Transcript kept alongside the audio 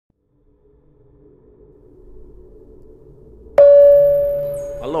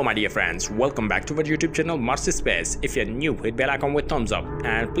Hello my dear friends, welcome back to our YouTube channel Mars Space. If you're new, hit bell icon with thumbs up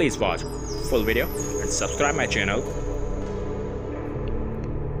and please watch full video and subscribe my channel.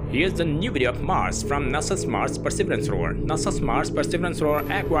 Here's the new video of Mars from NASA's Mars Perseverance rover. NASA's Mars Perseverance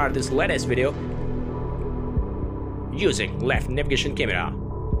rover acquired this latest video using left navigation camera.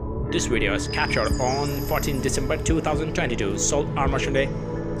 This video is captured on 14 December 2022, Solar Mission Day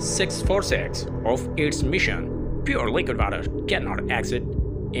 646 of its mission. Pure liquid water cannot exist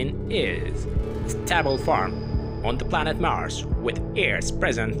in its stable form on the planet Mars, with air's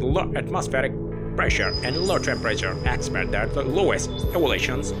present low atmospheric pressure and low temperature. Expect that the lowest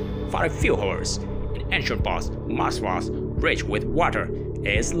evaluations for a few hours. In ancient past, Mars was rich with water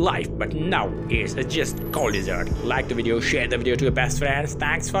as life, but now it's just cold desert. Like the video, share the video to your best friends.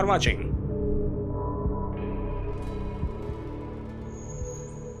 Thanks for watching.